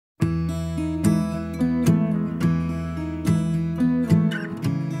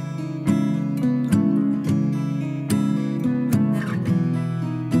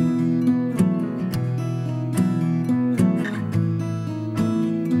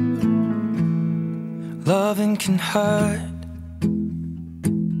Loving can hurt.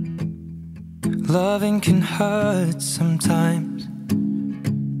 Loving can hurt sometimes,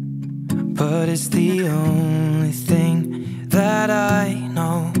 but it's the only thing that I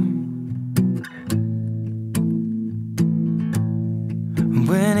know.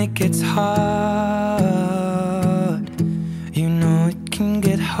 When it gets hard, you know it can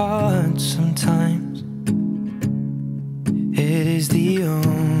get hard sometimes. It is the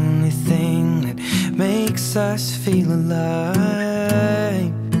only thing that makes us feel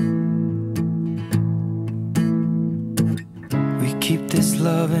alive. We keep this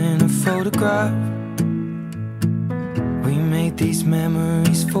love in a photograph. We made these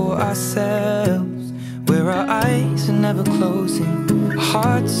memories for ourselves, where our eyes are never closing, our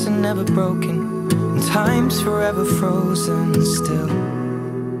hearts are never broken, and time's forever frozen still.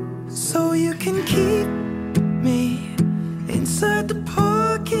 So you can keep me inside the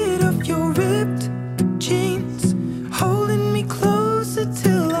pocket of your ripped jeans, holding me closer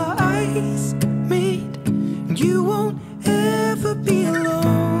till our eyes meet. You won't ever be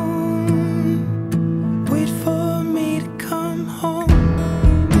alone. Wait for me to come home.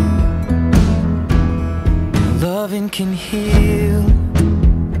 Loving can heal.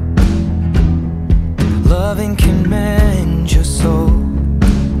 Loving can mend your soul,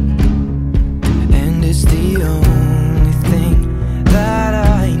 and it's the only thing that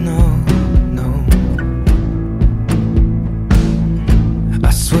I know.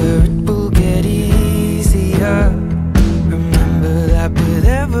 I swear it will get easier. Remember that with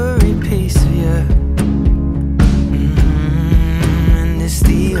every piece of you. And it's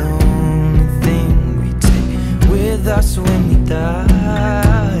the only thing we take with us when we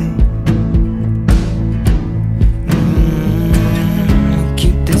die.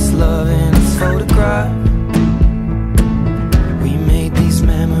 Keep this love in its photograph. We made these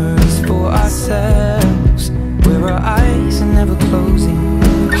memories for ourselves, where our eyes are never closing,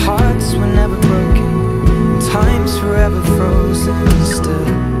 our hearts were never broken, and time's forever frozen still.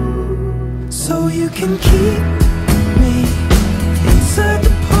 So you can keep me inside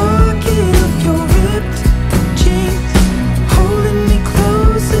the pocket of your ripped jeans, holding me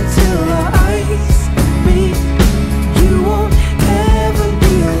closer till our eyes meet. You won't ever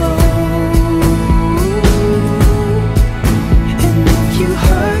be alone. And if you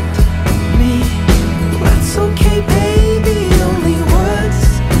hurt me, that's okay, baby. Only words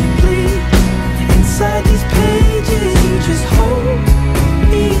bleed inside these pages. You just hold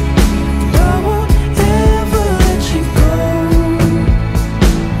me. I won't ever let you go.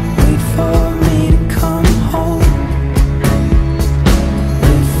 Wait for me to come home.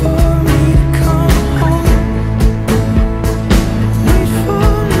 Wait for me to come home. Wait for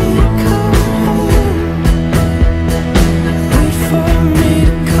me to come home. Wait for me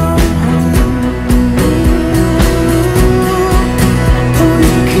to come home. Oh,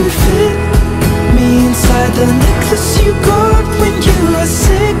 you can fit me inside the necklace you got when you were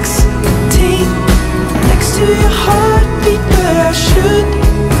 16, next to your heartbeat where I should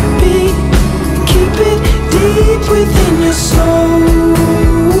be. Keep it deep within your soul.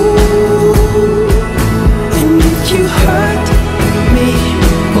 And if you hurt me,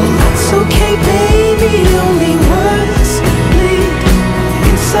 well, that's okay, baby. Only words bleed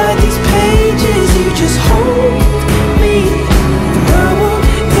inside these pages. You just hold me. I won't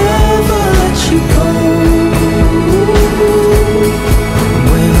ever let you go.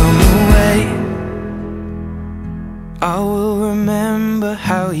 When I'm away, I will remember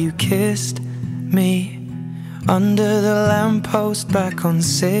how you kissed me under the lamppost back on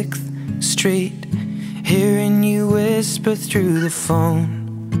 6th Street, hearing you whisper through the phone.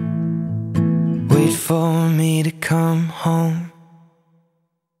 Wait for me to come home.